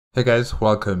Hey guys,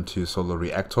 welcome to Solo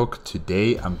ReacTalk.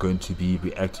 Today I'm going to be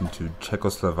reacting to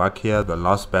Czechoslovakia, the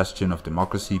last bastion of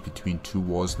democracy between two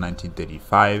wars,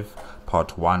 1935,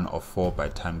 part 1 of 4 by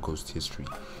Time Ghost History.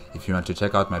 If you want to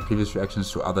check out my previous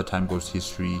reactions to other Time Ghost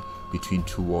History between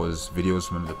two wars videos,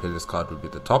 remember the playlist card will be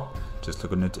at the top. Just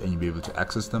click on it and you'll be able to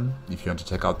access them. If you want to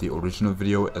check out the original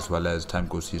video as well as Time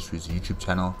Ghost History's YouTube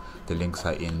channel, the links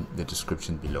are in the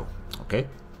description below. Okay,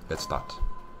 let's start.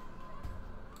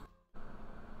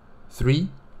 3,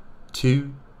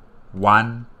 2,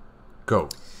 1, go.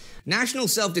 National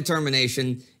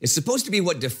self-determination is supposed to be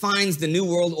what defines the New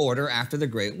World Order after the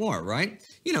Great War, right?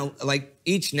 You know, like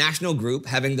each national group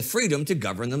having the freedom to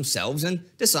govern themselves and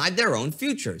decide their own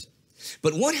futures.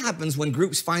 But what happens when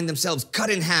groups find themselves cut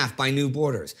in half by new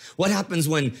borders? What happens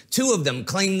when two of them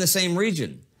claim the same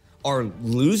region? Are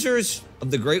losers of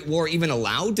the Great War even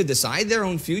allowed to decide their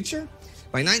own future?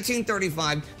 By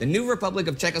 1935, the new Republic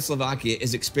of Czechoslovakia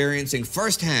is experiencing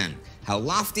firsthand how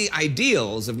lofty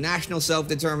ideals of national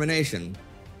self-determination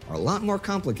are a lot more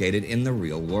complicated in the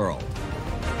real world.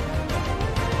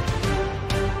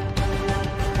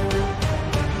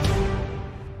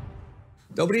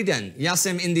 Dobrý den, já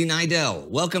jsem Indy Nidell.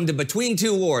 Welcome to Between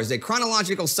Two Wars, a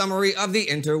chronological summary of the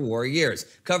interwar years,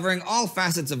 covering all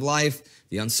facets of life,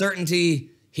 the uncertainty,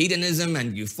 hedonism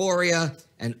and euphoria,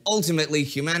 and ultimately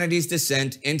humanity's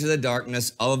descent into the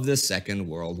darkness of the Second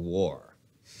World War.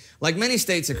 Like many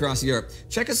states across Europe,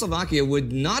 Czechoslovakia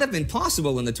would not have been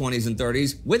possible in the 20s and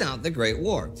 30s without the Great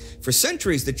War. For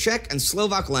centuries, the Czech and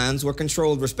Slovak lands were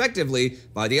controlled respectively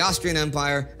by the Austrian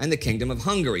Empire and the Kingdom of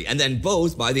Hungary, and then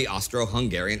both by the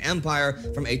Austro-Hungarian Empire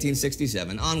from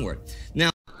 1867 onward.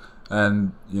 Now,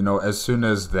 And, you know, as soon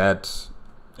as that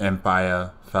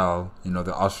empire fell, you know,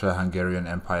 the Austro-Hungarian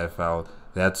Empire fell,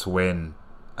 that's when,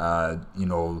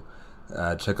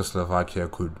 Czechoslovakia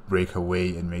could break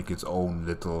away and make its own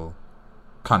little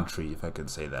country, if I can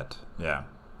say that. Yeah.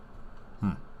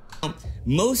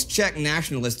 Most Czech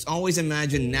nationalists always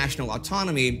imagined national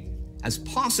autonomy as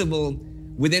possible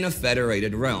within a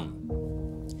federated realm.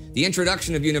 The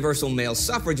introduction of universal male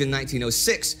suffrage in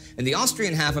 1906 in the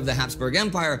Austrian half of the Habsburg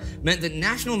Empire meant that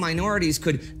national minorities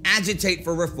could agitate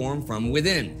for reform from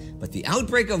within. But the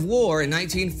outbreak of war in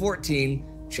 1914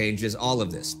 changes all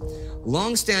of this.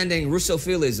 Long-standing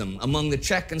Russophilism among the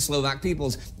Czech and Slovak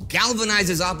peoples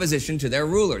galvanizes opposition to their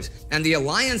rulers, and the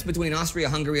alliance between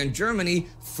Austria-Hungary and Germany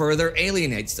further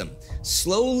alienates them.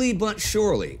 Slowly but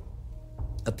surely,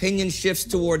 opinion shifts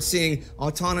towards seeing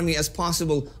autonomy as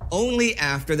possible only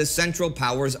after the central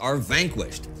powers are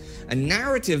vanquished. A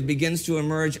narrative begins to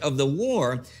emerge of the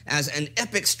war as an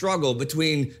epic struggle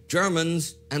between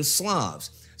Germans and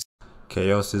Slavs.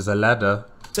 Chaos is a ladder.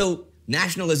 So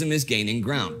nationalism is gaining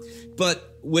ground.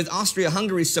 But with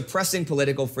Austria-Hungary suppressing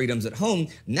political freedoms at home,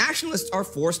 nationalists are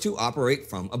forced to operate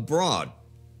from abroad.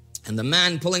 And the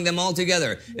man pulling them all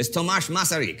together is Tomáš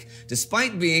Masaryk.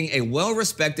 Despite being a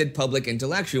well-respected public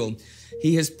intellectual,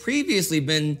 he has previously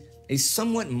been a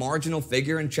somewhat marginal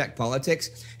figure in Czech politics.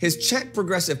 His Czech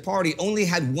Progressive Party only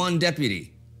had one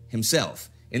deputy, himself,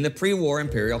 in the pre-war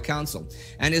Imperial Council,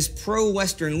 and his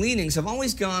pro-Western leanings have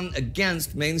always gone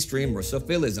against mainstream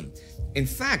Russophilism. In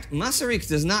fact, Masaryk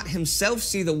does not himself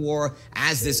see the war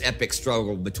as this epic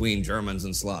struggle between Germans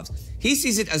and Slavs. He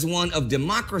sees it as one of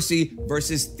democracy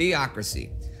versus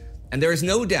theocracy. And there is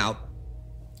no doubt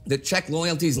that Czech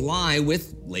loyalties lie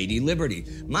with Lady Liberty.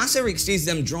 Masaryk sees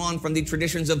them drawn from the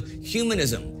traditions of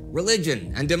humanism,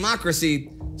 religion, and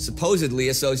democracy supposedly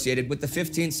associated with the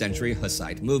 15th century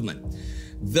Hussite movement.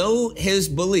 Though his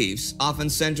beliefs often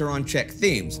center on Czech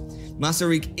themes,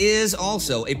 Masaryk is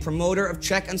also a promoter of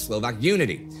Czech and Slovak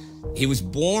unity. He was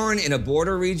born in a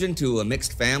border region to a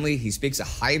mixed family. He speaks a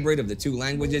hybrid of the two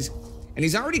languages, and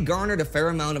he's already garnered a fair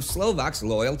amount of Slovaks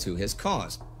loyal to his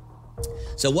cause.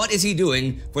 So what is he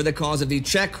doing for the cause of the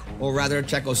Czech, or rather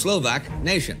Czechoslovak,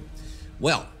 nation?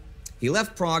 Well, he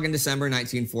left Prague in December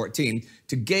 1914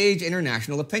 to gauge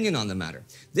international opinion on the matter.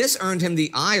 This earned him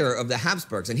the ire of the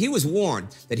Habsburgs, and he was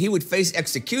warned that he would face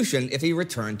execution if he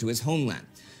returned to his homeland.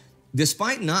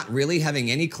 Despite not really having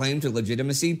any claim to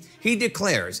legitimacy, he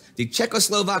declares the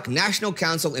Czechoslovak National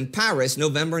Council in Paris,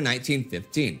 November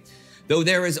 1915. Though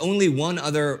there is only one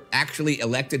other actually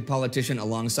elected politician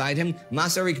alongside him,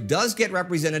 Masaryk does get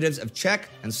representatives of Czech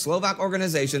and Slovak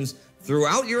organizations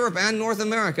throughout Europe and North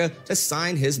America to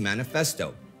sign his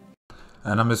manifesto.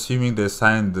 And I'm assuming they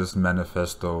signed this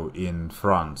manifesto in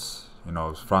France. You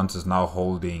know, France is now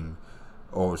holding,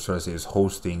 or should I say, is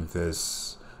hosting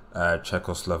this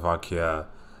Czechoslovakia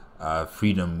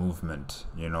freedom movement.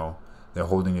 You know, they're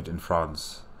holding it in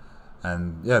France.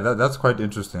 And yeah, that's quite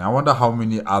interesting. I wonder how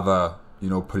many other,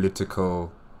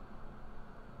 political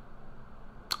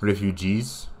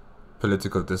refugees,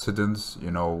 political dissidents,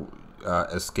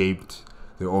 escaped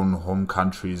their own home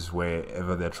countries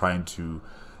wherever they're trying to,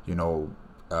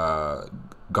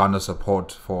 garner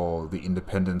support for the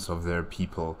independence of their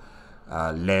people,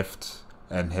 left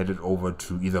and headed over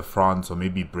to either France or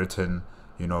maybe Britain,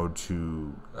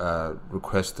 to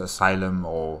request asylum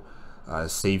or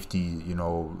safety,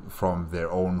 from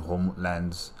their own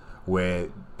homelands, where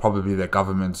probably their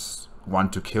governments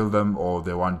want to kill them or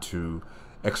they want to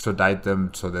extradite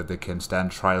them so that they can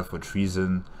stand trial for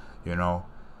treason,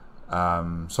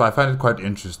 So I find it quite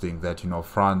interesting that,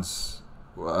 France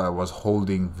was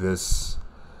holding this.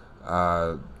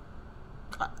 I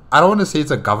don't want to say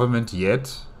it's a government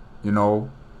yet,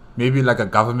 maybe like a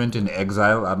government in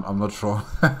exile. I'm not sure.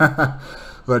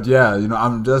 But yeah,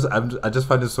 I just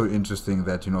find it so interesting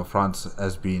that, France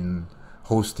has been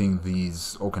hosting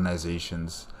these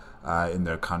organizations in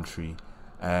their country,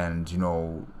 and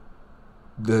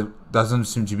there doesn't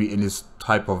seem to be any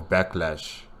type of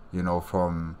backlash,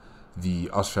 from the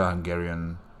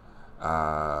Austro-Hungarian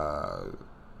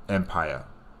Empire.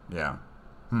 Yeah.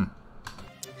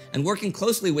 And working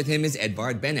closely with him is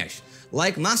Edvard Beneš.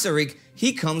 Like Masaryk,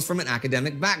 he comes from an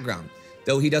academic background,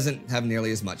 though he doesn't have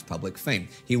nearly as much public fame.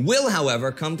 He will,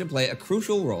 however, come to play a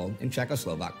crucial role in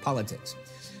Czechoslovak politics.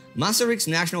 Masaryk's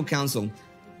National Council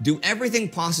do everything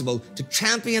possible to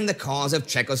champion the cause of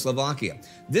Czechoslovakia.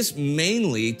 This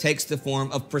mainly takes the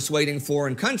form of persuading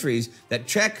foreign countries that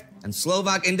Czech and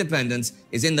Slovak independence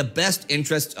is in the best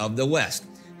interests of the West.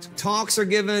 Talks are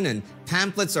given and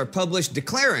pamphlets are published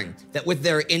declaring that with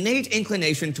their innate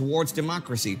inclination towards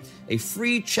democracy, a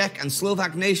free Czech and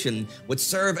Slovak nation would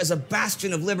serve as a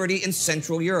bastion of liberty in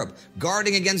Central Europe,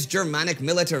 guarding against Germanic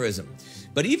militarism.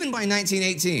 But even by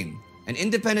 1918, an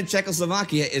independent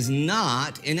Czechoslovakia is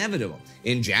not inevitable.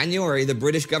 In January, the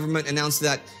British government announced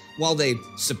that while they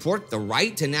support the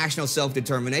right to national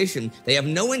self-determination, they have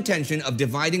no intention of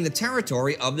dividing the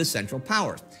territory of the Central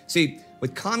Powers. See,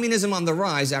 with communism on the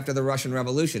rise after the Russian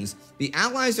revolutions, the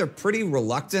Allies are pretty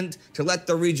reluctant to let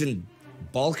the region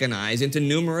balkanize into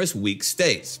numerous weak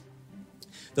states.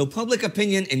 Though public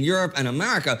opinion in Europe and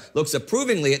America looks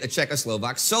approvingly at the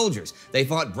Czechoslovak soldiers. They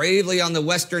fought bravely on the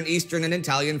Western, Eastern, and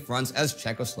Italian fronts as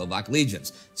Czechoslovak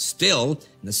legions. Still,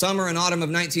 in the summer and autumn of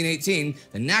 1918,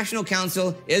 the National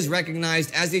Council is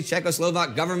recognized as the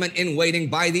Czechoslovak government in waiting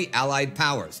by the Allied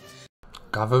powers.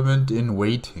 Government in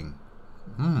waiting.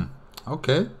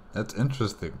 Okay, that's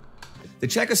interesting. The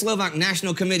Czechoslovak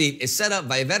National Committee is set up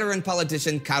by veteran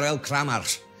politician Karel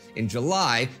Kramář in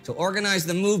July to organize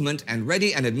the movement and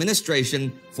ready an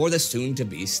administration for the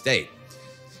soon-to-be state.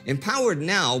 Empowered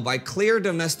now by clear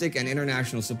domestic and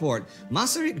international support,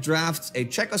 Masaryk drafts a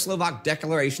Czechoslovak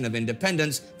Declaration of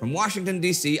Independence from Washington,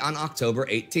 D.C. on October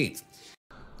 18th.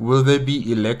 Will there be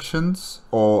elections,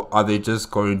 or are they just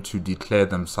going to declare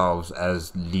themselves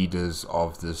as leaders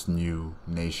of this new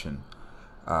nation?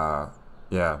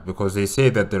 Yeah, because they say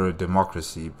that they're a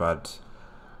democracy, but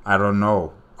I don't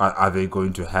know. Are they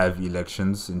going to have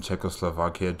elections in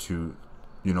Czechoslovakia to,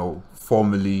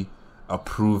 formally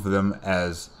approve them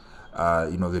as,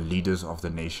 the leaders of the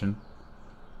nation?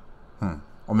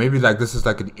 Or maybe this is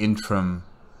like an interim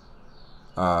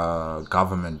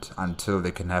government until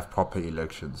they can have proper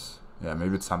elections. Yeah,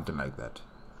 maybe it's something like that.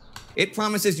 It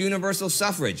promises universal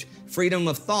suffrage, freedom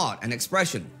of thought and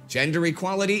expression, gender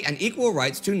equality, and equal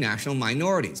rights to national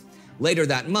minorities. Later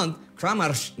that month,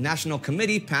 Kramář's National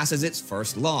Committee passes its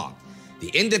first law. The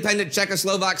independent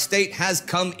Czechoslovak state has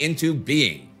come into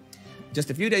being. Just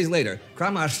a few days later,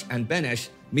 Kramář and Beneš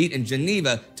meet in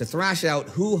Geneva to thrash out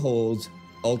who holds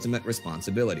ultimate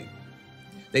responsibility.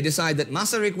 They decide that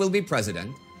Masaryk will be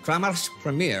president, Kramář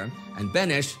premier, and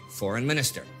Beneš foreign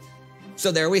minister.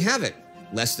 So there we have it.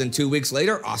 Less than 2 weeks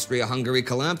later, Austria-Hungary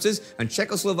collapses and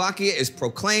Czechoslovakia is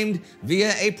proclaimed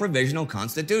via a provisional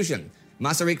constitution.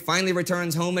 Masaryk finally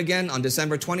returns home again on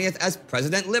December 20th as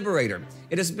President Liberator.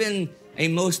 It has been a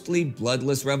mostly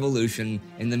bloodless revolution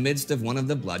in the midst of one of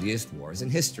the bloodiest wars in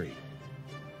history.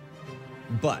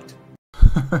 But...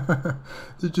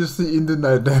 Did you see in the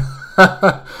night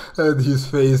and his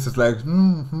face is like,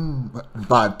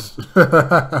 but...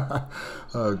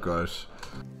 Oh gosh.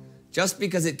 Just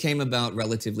because it came about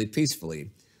relatively peacefully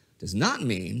does not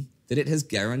mean that it has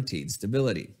guaranteed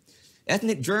stability.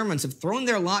 Ethnic Germans have thrown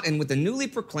their lot in with the newly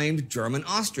proclaimed German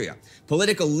Austria.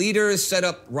 Political leaders set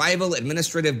up rival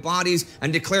administrative bodies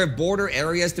and declare border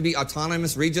areas to be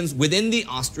autonomous regions within the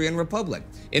Austrian Republic.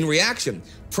 In reaction,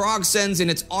 Prague sends in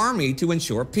its army to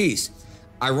ensure peace,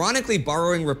 ironically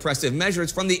borrowing repressive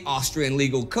measures from the Austrian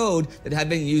legal code that had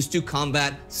been used to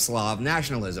combat Slav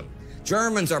nationalism.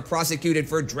 Germans are prosecuted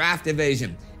for draft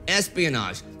evasion,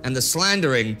 espionage, and the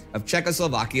slandering of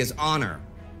Czechoslovakia's honor.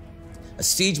 A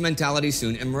siege mentality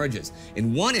soon emerges.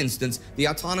 In one instance, the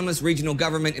autonomous regional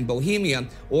government in Bohemia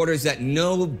orders that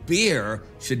no beer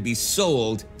should be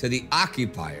sold to the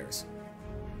occupiers.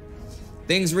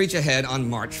 Things reach a head on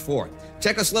March 4th.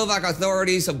 Czechoslovak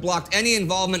authorities have blocked any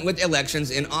involvement with elections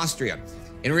in Austria.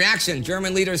 In reaction,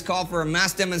 German leaders call for a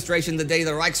mass demonstration the day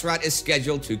the Reichsrat is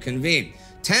scheduled to convene.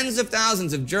 Tens of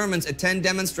thousands of Germans attend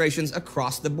demonstrations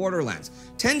across the borderlands.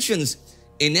 Tensions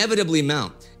inevitably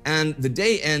mount, and the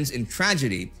day ends in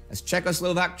tragedy as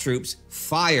Czechoslovak troops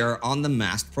fire on the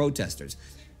massed protesters.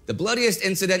 The bloodiest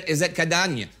incident is at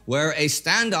Kadaň, where a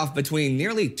standoff between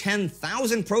nearly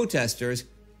 10,000 protesters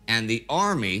and the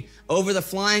army over the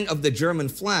flying of the German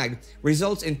flag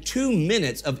results in 2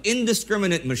 minutes of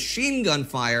indiscriminate machine gun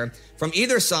fire from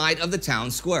either side of the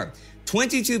town square.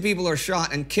 22 people are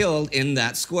shot and killed in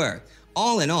that square.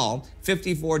 All in all,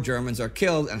 54 Germans are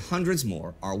killed and hundreds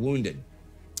more are wounded.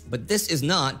 But this is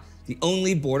not the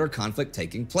only border conflict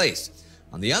taking place.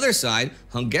 On the other side,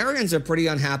 Hungarians are pretty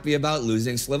unhappy about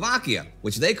losing Slovakia,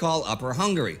 which they call Upper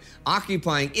Hungary,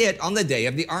 occupying it on the day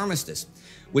of the armistice.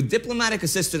 With diplomatic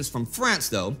assistance from France,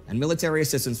 though, and military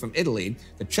assistance from Italy,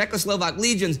 the Czechoslovak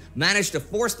legions managed to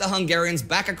force the Hungarians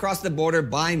back across the border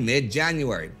by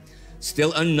mid-January.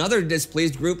 Still another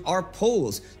displeased group are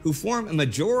Poles, who form a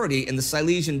majority in the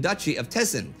Silesian Duchy of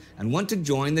Tesin and want to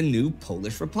join the new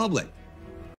Polish Republic.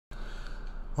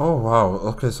 Oh wow,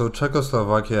 okay, so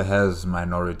Czechoslovakia has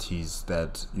minorities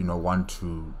that, want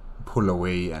to pull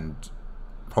away and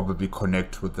probably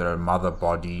connect with their mother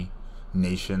body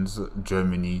nations,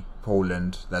 Germany,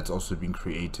 Poland, that's also been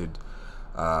created.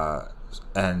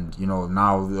 And,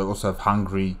 now they also have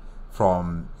Hungary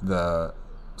from the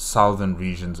southern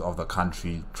regions of the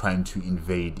country trying to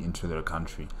invade into their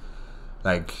country.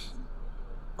 Like,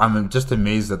 I'm just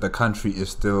amazed that the country is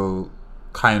still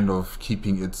kind of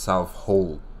keeping itself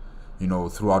whole,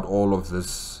 throughout all of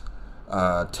this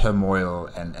turmoil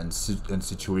and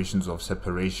situations of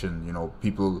separation,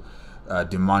 people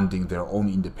demanding their own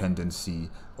independency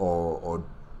or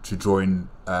to join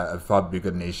a far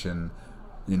bigger nation,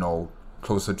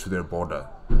 closer to their border,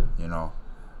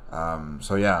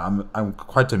 So yeah, I'm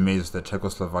quite amazed that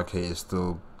Czechoslovakia is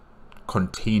still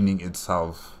containing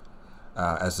itself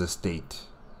as a state.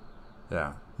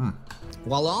 Yeah.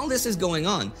 While all this is going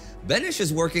on, Beneš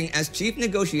is working as chief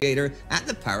negotiator at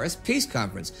the Paris Peace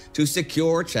Conference to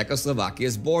secure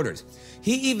Czechoslovakia's borders.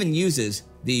 He even uses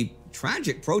the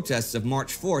tragic protests of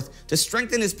March 4th to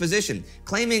strengthen his position,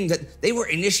 claiming that they were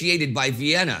initiated by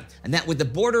Vienna and that with the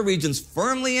border regions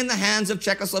firmly in the hands of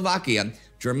Czechoslovakia,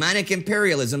 Germanic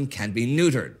imperialism can be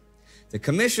neutered. The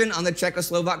Commission on the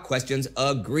Czechoslovak Questions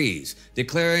agrees,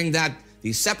 declaring that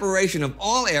the separation of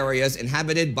all areas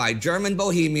inhabited by German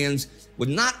Bohemians would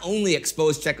not only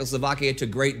expose Czechoslovakia to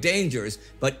great dangers,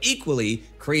 but equally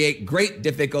create great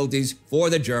difficulties for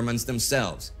the Germans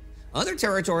themselves. Other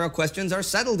territorial questions are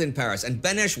settled in Paris, and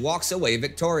Beneš walks away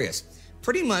victorious.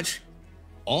 Pretty much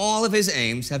all of his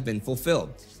aims have been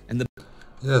fulfilled.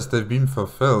 Yes, they've been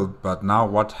fulfilled, but now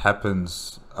what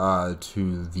happens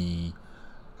to the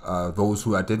those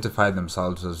who identify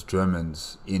themselves as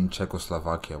Germans in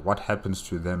Czechoslovakia? What happens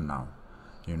to them now?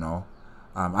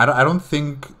 I don't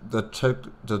think the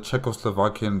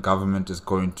Czechoslovakian government is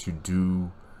going to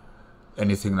do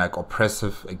anything like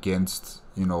oppressive against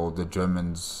the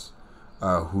Germans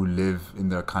who live in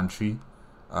their country,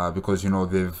 because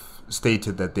they've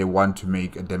stated that they want to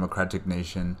make a democratic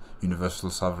nation, universal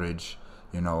suffrage,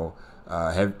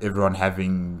 have everyone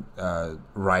having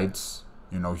rights,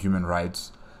 human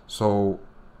rights. So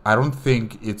I don't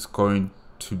think it's going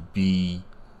to be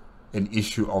an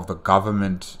issue of the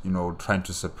government, trying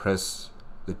to suppress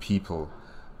the people,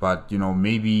 but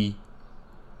maybe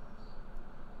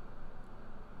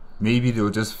they'll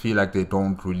just feel like they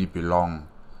don't really belong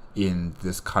in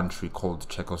this country called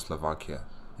Czechoslovakia,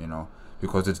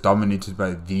 because it's dominated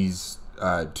by these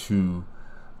two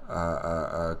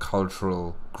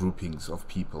cultural groupings of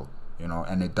people,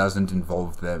 and it doesn't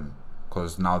involve them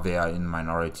because now they are in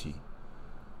minority.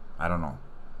 I don't know,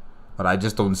 but I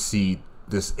just don't see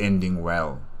this ending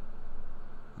well.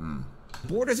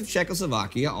 Borders of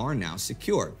Czechoslovakia are now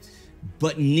secure,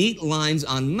 but neat lines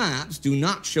on maps do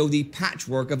not show the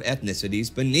patchwork of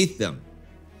ethnicities beneath them.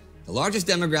 The largest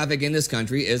demographic in this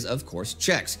country is, of course,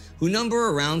 Czechs, who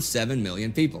number around 7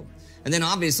 million people. And then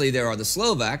obviously there are the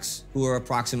Slovaks, who are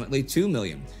approximately 2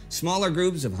 million. Smaller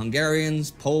groups of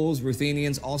Hungarians, Poles,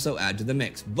 Ruthenians also add to the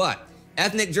mix. But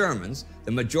ethnic Germans,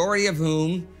 the majority of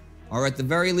whom are at the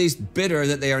very least bitter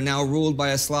that they are now ruled by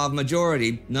a Slav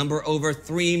majority, number over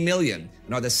 3 million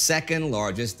and are the second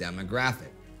largest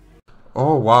demographic.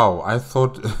 Oh wow! I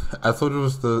thought I thought it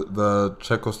was the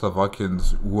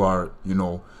Czechoslovakians who are, you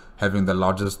know, having the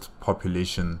largest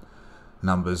population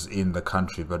numbers in the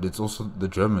country, but it's also the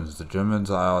Germans. The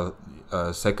Germans are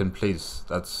second place.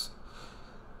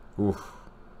 Oof,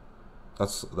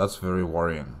 that's very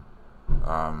worrying.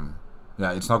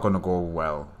 Yeah, it's not going to go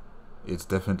well. It's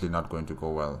definitely not going to go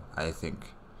well, I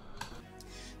think.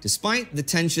 Despite the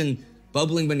tension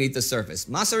bubbling beneath the surface,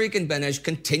 Masaryk and Beneš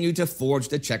continue to forge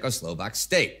the Czechoslovak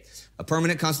state. A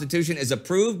permanent constitution is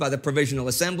approved by the Provisional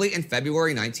Assembly in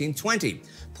February 1920.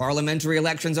 Parliamentary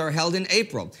elections are held in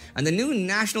April, and the new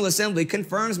National Assembly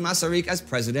confirms Masaryk as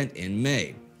president in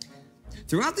May.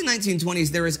 Throughout the 1920s,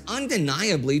 there is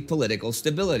undeniably political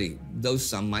stability, though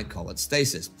some might call it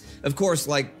stasis. Of course,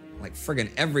 like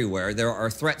friggin' everywhere, there are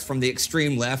threats from the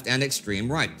extreme left and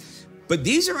extreme right. But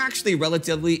these are actually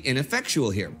relatively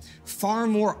ineffectual here. Far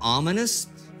more ominous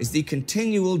is the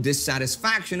continual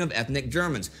dissatisfaction of ethnic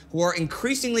Germans, who are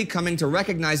increasingly coming to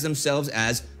recognize themselves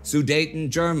as Sudeten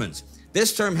Germans.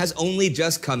 This term has only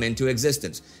just come into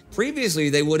existence. Previously,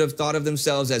 they would have thought of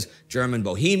themselves as German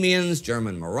Bohemians,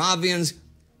 German Moravians,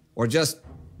 or just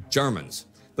Germans.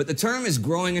 But the term is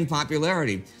growing in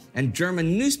popularity, and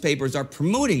German newspapers are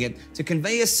promoting it to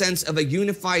convey a sense of a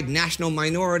unified national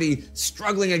minority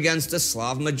struggling against a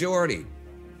Slav majority.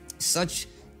 Such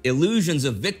illusions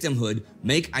of victimhood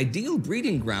make ideal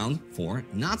breeding ground for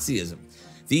Nazism.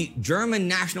 The German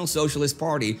National Socialist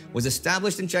Party was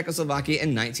established in Czechoslovakia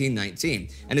in 1919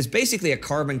 and is basically a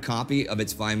carbon copy of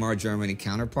its Weimar Germany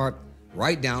counterpart,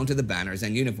 right down to the banners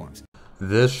and uniforms.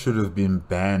 This should have been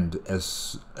banned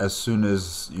as soon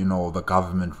as, you know, the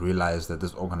government realized that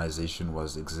this organization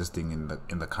was existing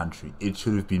in the country. It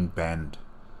should have been banned,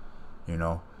 you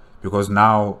know, because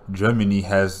now Germany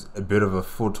has a bit of a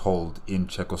foothold in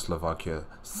Czechoslovakia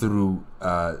through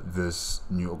this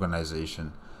new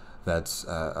organization that's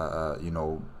you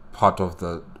know, part of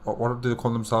the, what do they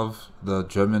call themselves, the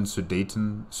German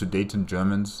Sudeten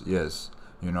Germans. Yes,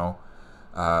 you know,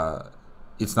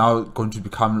 it's now going to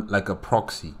become like a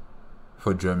proxy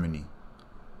for Germany,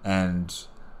 and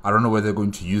I don't know whether they're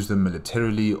going to use them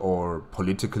militarily or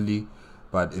politically,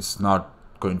 but it's not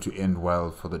going to end well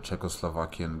for the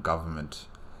Czechoslovakian government,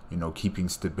 you know, keeping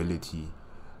stability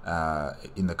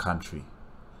in the country.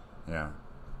 Yeah.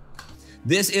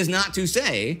 This is not to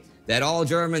say that all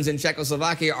Germans in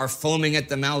Czechoslovakia are foaming at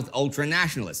the mouth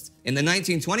ultra-nationalists. In the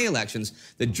 1920 elections,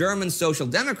 the German Social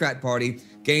Democrat Party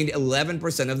gained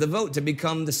 11% of the vote to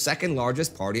become the second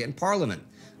largest party in parliament.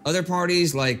 Other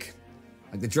parties like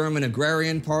the German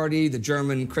Agrarian Party, the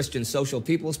German Christian Social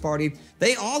People's Party,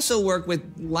 they also work with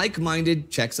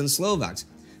like-minded Czechs and Slovaks.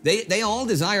 They all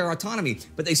desire autonomy,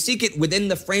 but they seek it within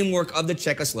the framework of the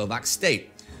Czechoslovak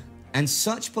state. And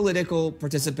such political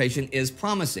participation is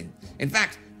promising. In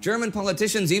fact, German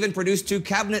politicians even produced 2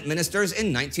 cabinet ministers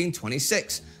in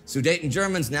 1926. Sudeten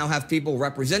Germans now have people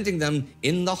representing them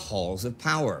in the halls of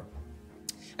power.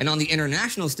 And on the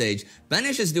international stage,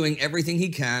 Beneš is doing everything he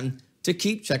can to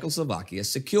keep Czechoslovakia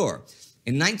secure.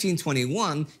 In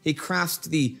 1921, he crafts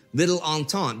the Little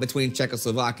Entente between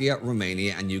Czechoslovakia,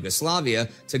 Romania, and Yugoslavia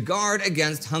to guard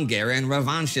against Hungarian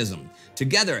revanchism.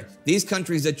 Together, these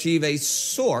countries achieve a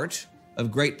sort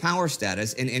of great power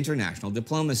status in international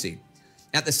diplomacy.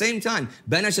 At the same time,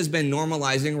 Beneš has been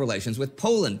normalizing relations with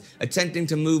Poland, attempting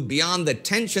to move beyond the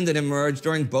tension that emerged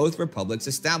during both republics'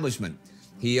 establishment.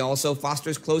 He also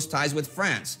fosters close ties with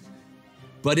France,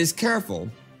 but is careful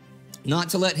not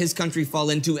to let his country fall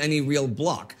into any real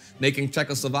bloc, making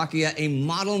Czechoslovakia a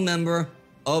model member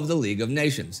of the League of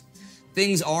Nations.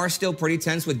 Things are still pretty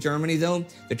tense with Germany, though.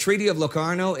 The Treaty of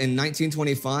Locarno in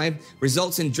 1925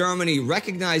 results in Germany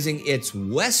recognizing its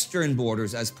western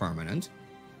borders as permanent,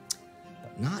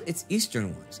 but not its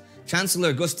eastern ones.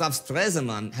 Chancellor Gustav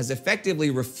Stresemann has effectively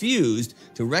refused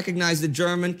to recognize the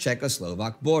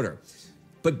German-Czechoslovak border.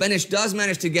 But Beneš does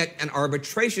manage to get an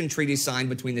arbitration treaty signed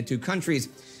between the two countries,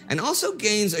 and also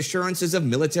gains assurances of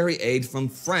military aid from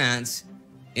France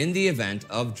in the event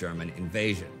of German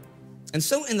invasion. And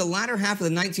so in the latter half of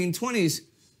the 1920s,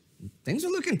 things are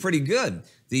looking pretty good.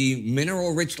 The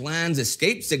mineral-rich lands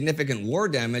escaped significant war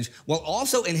damage while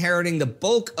also inheriting the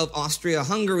bulk of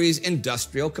Austria-Hungary's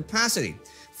industrial capacity.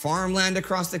 Farmland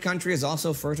across the country is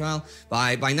also fertile.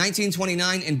 By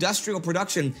 1929, industrial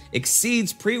production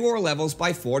exceeds pre-war levels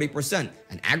by 40%,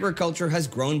 and agriculture has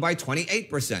grown by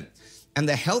 28%. And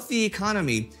the healthy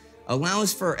economy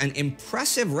allows for an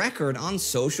impressive record on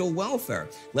social welfare.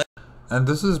 And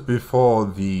this is before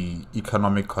the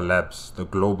economic collapse, the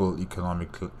global economic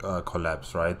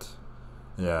collapse, right?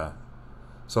 Yeah.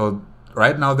 So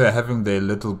right now they're having their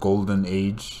little golden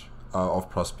age of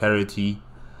prosperity.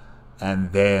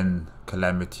 and then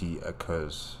calamity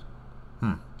occurs.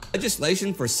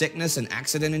 Legislation for sickness and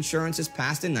accident insurance is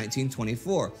passed in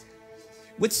 1924,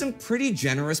 with some pretty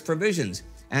generous provisions,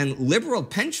 and liberal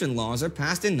pension laws are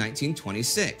passed in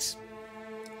 1926.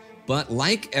 But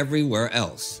like everywhere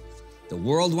else, the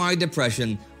worldwide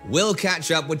depression will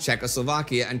catch up with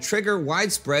Czechoslovakia and trigger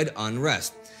widespread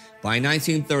unrest. By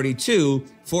 1932,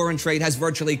 foreign trade has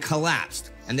virtually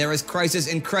collapsed, and there is crisis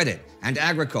in credit and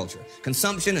agriculture.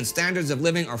 Consumption and standards of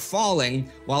living are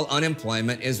falling while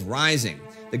unemployment is rising.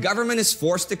 The government is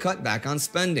forced to cut back on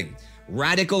spending.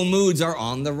 Radical moods are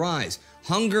on the rise.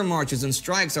 Hunger marches and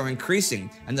strikes are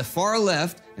increasing, and the far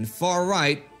left and far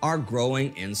right are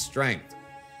growing in strength.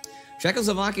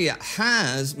 Czechoslovakia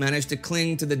has managed to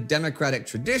cling to the democratic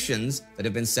traditions that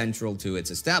have been central to its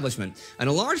establishment, and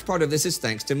a large part of this is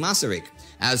thanks to Masaryk.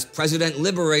 As president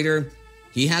liberator,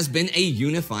 he has been a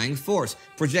unifying force,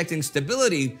 projecting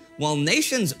stability while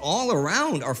nations all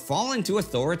around are falling to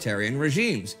authoritarian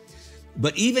regimes.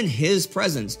 But even his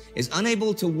presence is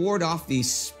unable to ward off the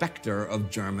specter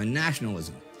of German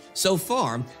nationalism. So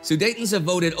far, Sudetens have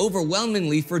voted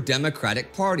overwhelmingly for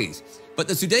democratic parties. But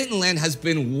the Sudetenland has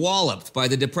been walloped by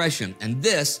the Depression, and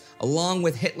this, along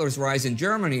with Hitler's rise in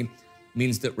Germany,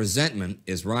 means that resentment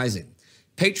is rising.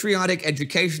 Patriotic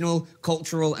educational,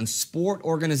 cultural, and sport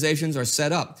organizations are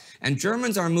set up, and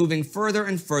Germans are moving further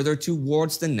and further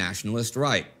towards the nationalist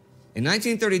right. In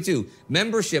 1932,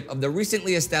 membership of the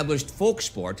recently established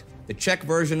Volkssport, the Czech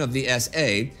version of the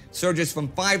SA, surges from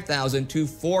 5,000 to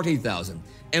 40,000.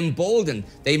 Emboldened,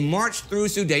 they march through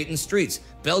Sudeten streets,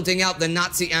 belting out the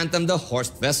Nazi anthem, the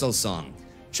Horst Wessel song.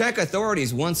 Czech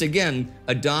authorities once again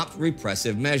adopt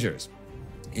repressive measures.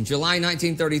 In July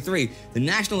 1933, the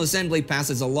National Assembly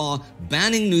passes a law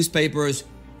banning newspapers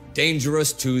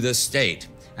dangerous to the state.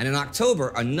 And in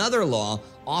October, another law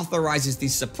authorizes the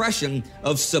suppression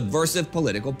of subversive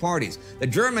political parties. The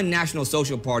German National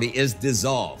Social Party is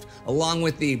dissolved, along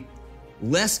with the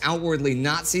less outwardly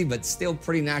Nazi but still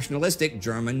pretty nationalistic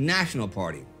German National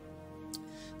Party.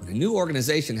 But a new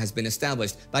organization has been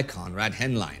established by Konrad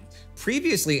Henlein,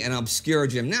 previously an obscure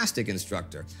gymnastic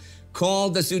instructor,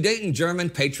 called the Sudeten German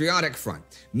Patriotic Front.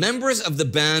 Members of the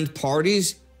banned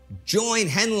parties join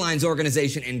Henlein's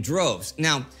organization in droves.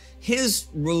 Now, his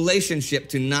relationship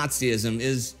to Nazism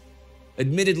is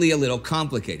admittedly a little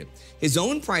complicated. His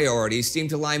own priorities seem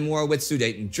to lie more with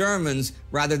Sudeten Germans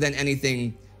rather than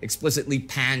anything explicitly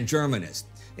pan-Germanist.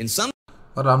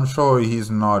 But I'm sure he's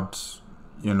not,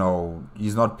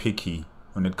 he's not picky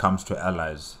when it comes to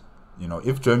allies.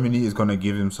 If Germany is going to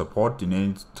give him support in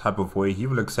any type of way, he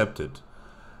will accept it.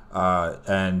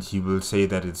 And he will say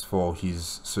that it's for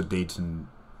his Sudeten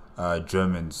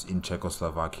Germans in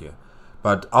Czechoslovakia.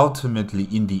 But ultimately,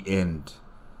 in the end,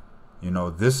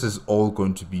 this is all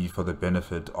going to be for the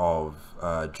benefit of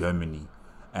Germany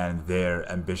and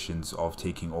their ambitions of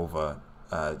taking over,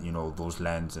 those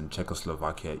lands in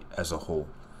Czechoslovakia as a whole.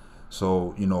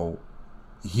 So,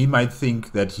 he might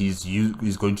think that he's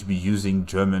going to be using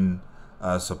German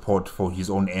support for his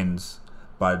own ends,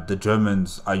 but the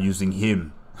Germans are using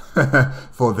him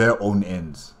for their own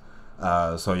ends.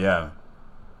 So, yeah.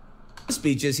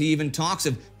 Speeches, he even talks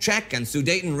of Czech and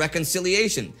Sudeten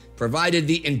reconciliation, provided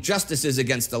the injustices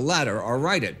against the latter are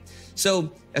righted.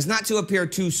 So, as not to appear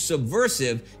too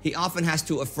subversive, he often has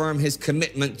to affirm his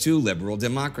commitment to liberal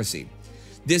democracy.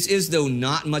 This is, though,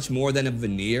 not much more than a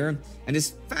veneer, and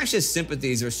his fascist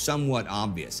sympathies are somewhat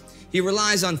obvious. He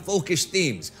relies on folkish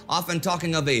themes, often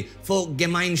talking of a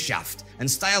Volksgemeinschaft,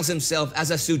 and styles himself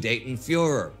as a Sudeten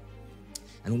Führer.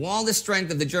 And while the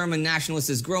strength of the German nationalists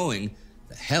is growing,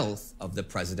 the health of the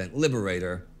president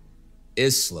liberator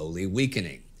is slowly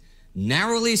weakening.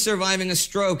 Narrowly surviving a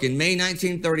stroke in May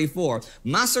 1934,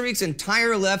 Masaryk's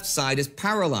entire left side is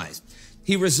paralyzed.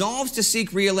 He resolves to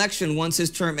seek re-election once his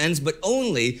term ends, but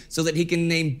only so that he can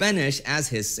name Beneš as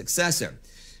his successor.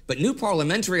 But new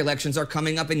parliamentary elections are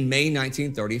coming up in May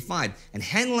 1935, and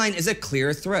Henlein is a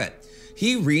clear threat.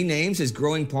 He renames his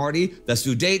growing party the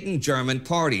Sudeten German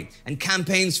Party and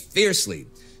campaigns fiercely.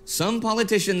 Some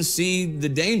politicians see the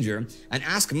danger and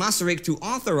ask Masaryk to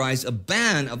authorize a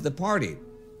ban of the party.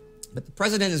 But the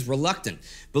president is reluctant,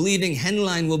 believing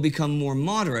Henlein will become more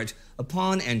moderate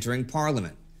upon entering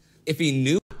parliament. If he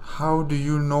knew... How do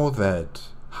you know that?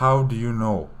 How do you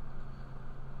know?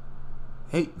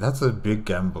 Hey, that's a big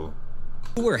gamble.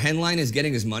 Where Henlein is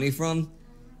getting his money from,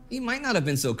 he might not have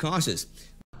been so cautious.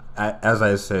 As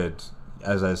I said,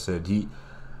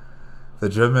 the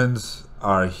Germans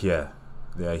are here.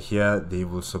 They are here. They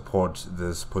will support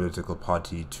this political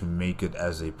party to make it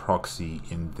as a proxy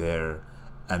in their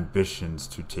ambitions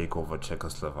to take over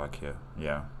Czechoslovakia.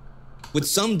 Yeah. With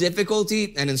some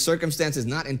difficulty and in circumstances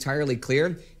not entirely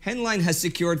clear, Henlein has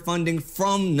secured funding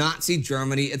from Nazi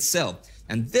Germany itself,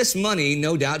 and this money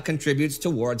no doubt contributes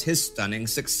towards his stunning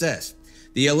success.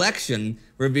 The election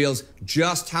reveals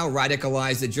just how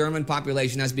radicalized the German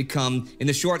population has become in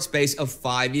the short space of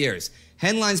 5 years.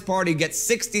 Henlein's party gets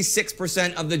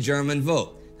 66% of the German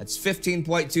vote. That's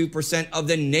 15.2% of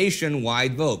the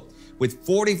nationwide vote. With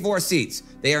 44 seats,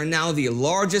 they are now the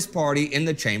largest party in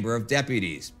the Chamber of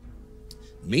Deputies.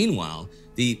 Meanwhile,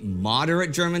 the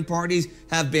moderate German parties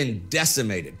have been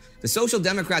decimated. The Social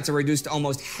Democrats are reduced to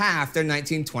almost half their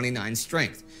 1929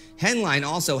 strength. Henlein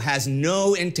also has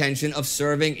no intention of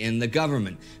serving in the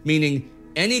government, meaning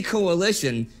any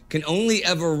coalition can only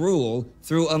ever rule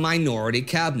through a minority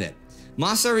cabinet.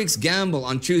 Masaryk's gamble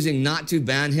on choosing not to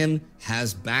ban him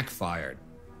has backfired.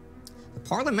 The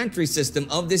parliamentary system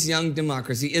of this young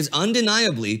democracy is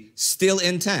undeniably still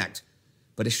intact,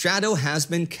 but a shadow has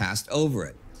been cast over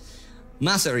it.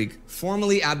 Masaryk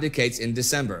formally abdicates in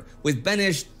December, with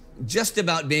Beneš just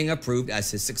about being approved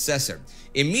as his successor.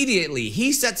 Immediately,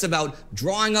 he sets about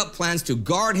drawing up plans to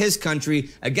guard his country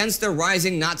against the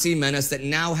rising Nazi menace that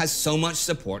now has so much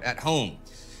support at home.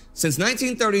 Since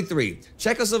 1933,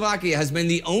 Czechoslovakia has been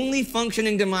the only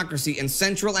functioning democracy in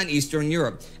Central and Eastern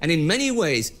Europe, and in many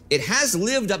ways, it has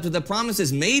lived up to the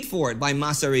promises made for it by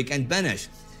Masaryk and Beneš.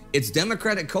 Its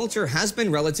democratic culture has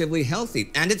been relatively healthy,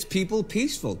 and its people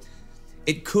peaceful.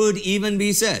 It could even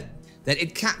be said that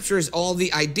it captures all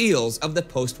the ideals of the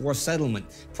post-war settlement,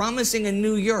 promising a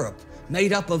new Europe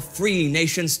made up of free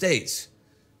nation-states.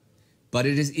 But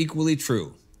it is equally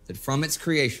true that from its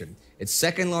creation, its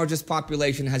second largest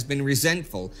population has been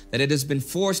resentful that it has been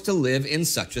forced to live in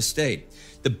such a state.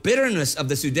 The bitterness of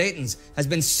the Sudetans has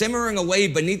been simmering away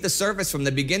beneath the surface from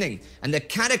the beginning, and the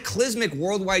cataclysmic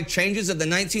worldwide changes of the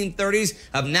 1930s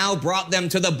have now brought them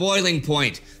to the boiling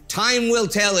point. Time will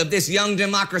tell if this young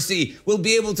democracy will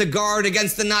be able to guard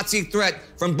against the Nazi threat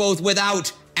from both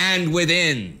without and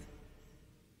within.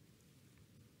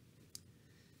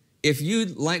 If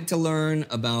you'd like to learn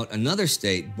about another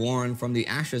state born from the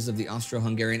ashes of the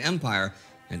Austro-Hungarian Empire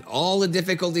and all the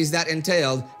difficulties that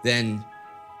entailed, then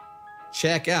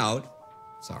check out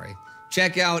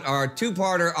our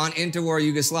two-parter on interwar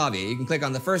Yugoslavia. You can click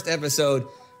on the first episode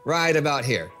right about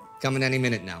here, coming any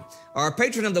minute now. Our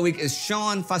patron of the week is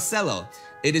Sean Facello.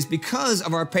 It is because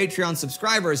of our Patreon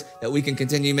subscribers that we can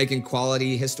continue making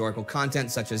quality historical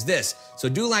content such as this. So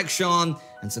do like Sean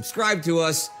and subscribe to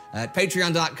us at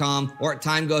patreon.com or at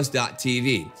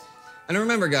timeghost.tv. And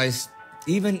remember, guys,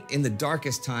 even in the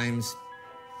darkest times,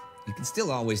 you can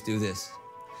still always do this.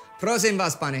 Prosím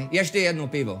vás, pane, ještě jedno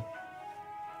pivo.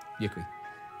 Děkuji.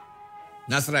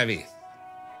 Na zdraví.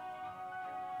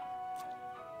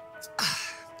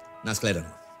 Nashledanou.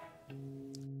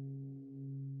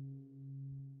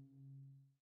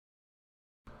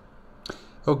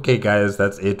 Okay guys,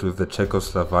 that's it with the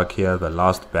Czechoslovakia, the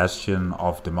last bastion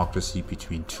of democracy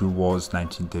between two wars,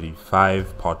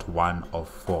 1935, part 1 of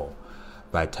 4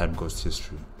 by Time Ghost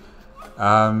History.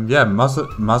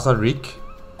 Masaryk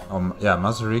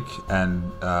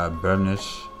and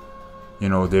Beneš, you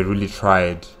know, they really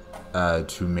tried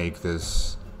to make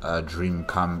this dream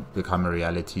become a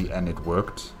reality, and it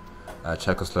worked.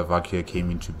 Czechoslovakia came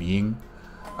into being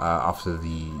after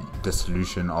the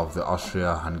dissolution of the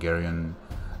Austria-Hungarian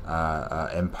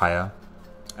Empire,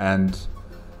 and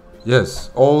yes,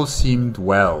 all seemed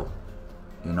well,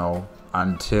 you know,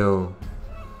 until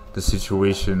the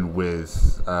situation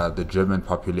with the German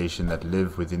population that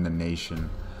lived within the nation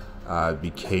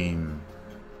became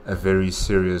a very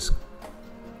serious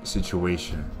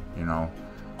situation, you know,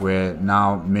 where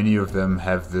now many of them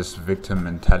have this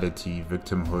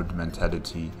victimhood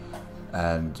mentality,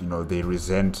 and you know, they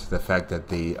resent the fact that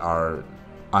they are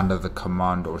under the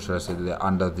command, or should I say they're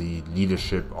under the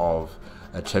leadership of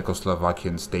a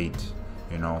Czechoslovakian state,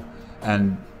 you know.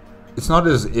 And it's not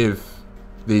as if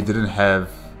they didn't have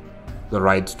the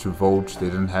right to vote, they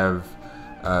didn't have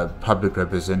public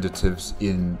representatives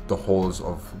in the halls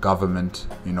of government,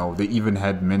 you know. They even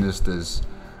had ministers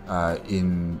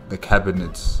in the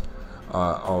cabinets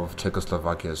of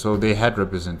Czechoslovakia, so they had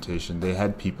representation, they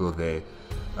had people there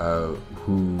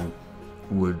who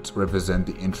would represent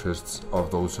the interests of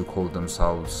those who called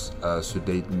themselves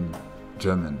Sudeten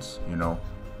Germans, you know.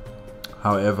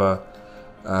 However,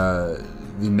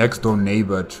 the next door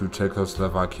neighbor to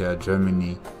Czechoslovakia,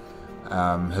 Germany,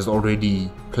 has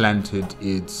already planted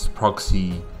its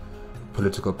proxy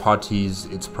political parties,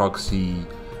 its proxy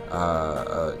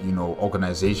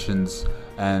organizations,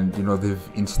 and you know, they've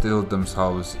instilled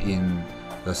themselves in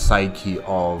the psyche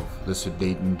of the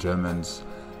Sudeten Germans.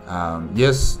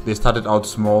 Yes, they started out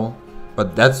small,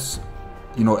 but that's,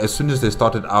 you know, as soon as they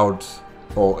started out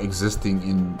or existing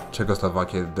in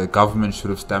Czechoslovakia, the government should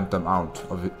have stamped them out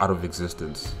of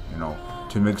existence, you know,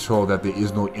 to make sure that there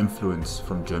is no influence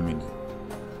from Germany.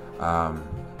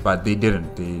 But they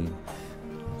didn't. They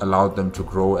allowed them to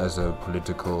grow as a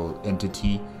political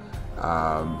entity,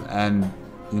 and,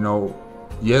 you know,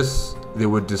 yes, they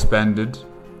were disbanded,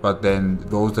 but then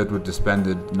those that were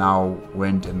disbanded now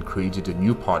went and created a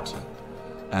new party,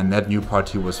 and that new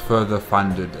party was further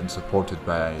funded and supported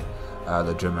by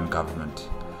the German government.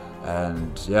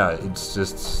 And yeah, it's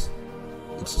just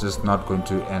not going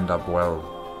to end up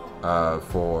well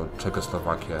for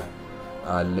Czechoslovakia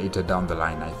later down the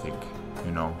line, I think,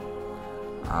 you know.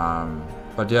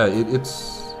 But yeah,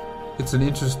 it's an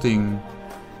interesting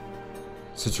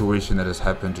situation that has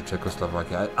happened to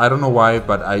Czechoslovakia. I don't know why,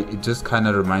 but it just kind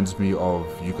of reminds me of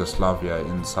Yugoslavia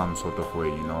in some sort of way,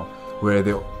 you know, where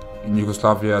in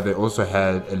Yugoslavia they also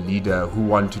had a leader who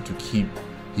wanted to keep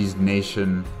his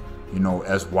nation, you know,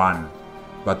 as one,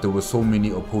 but there were so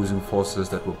many opposing forces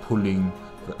that were pulling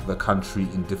the country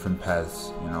in different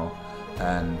paths, you know.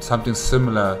 And something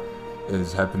similar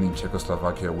is happening in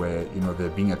Czechoslovakia, where, you know, they're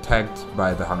being attacked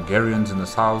by the Hungarians in the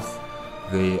south.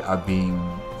 They are being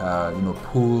you know,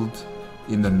 pulled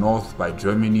in the north by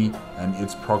Germany and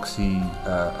its proxy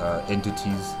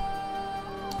entities,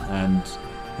 and,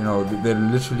 you know, they're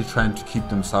literally trying to keep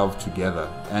themselves together,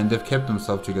 and they've kept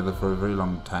themselves together for a very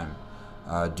long time,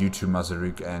 due to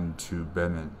Masaryk and to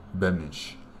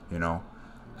Bermich, you know.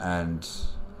 And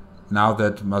now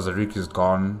that Masaryk is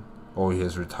gone, or he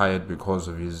has retired because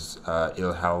of his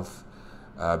ill health,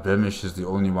 Bermich is the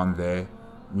only one there.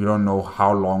 We don't know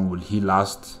how long will he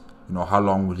last, you know, how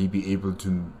long will he be able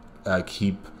to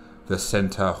keep the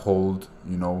center hold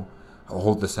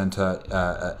the center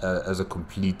as a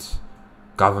complete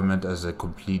government, as a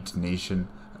complete nation.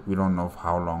 We don't know for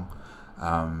how long.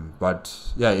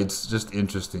 But yeah, it's just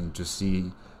interesting to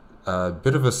see a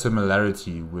bit of a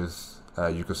similarity with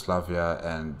Yugoslavia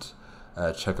and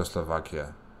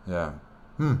Czechoslovakia. Yeah.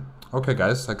 Okay,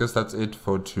 guys, I guess that's it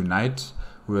for tonight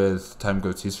with Time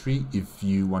Goes History. If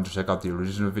you want to check out the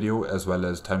original video as well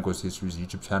as Time Goes History's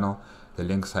YouTube channel, the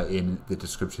links are in the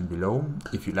description below.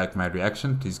 If you like my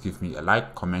reaction, please give me a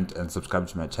like, comment, and subscribe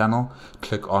to my channel.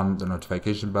 Click on the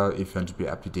notification bell if you want to be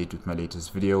up to date with my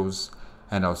latest videos,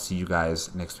 and I'll see you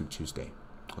guys next week Tuesday.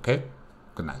 Okay?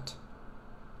 Good night.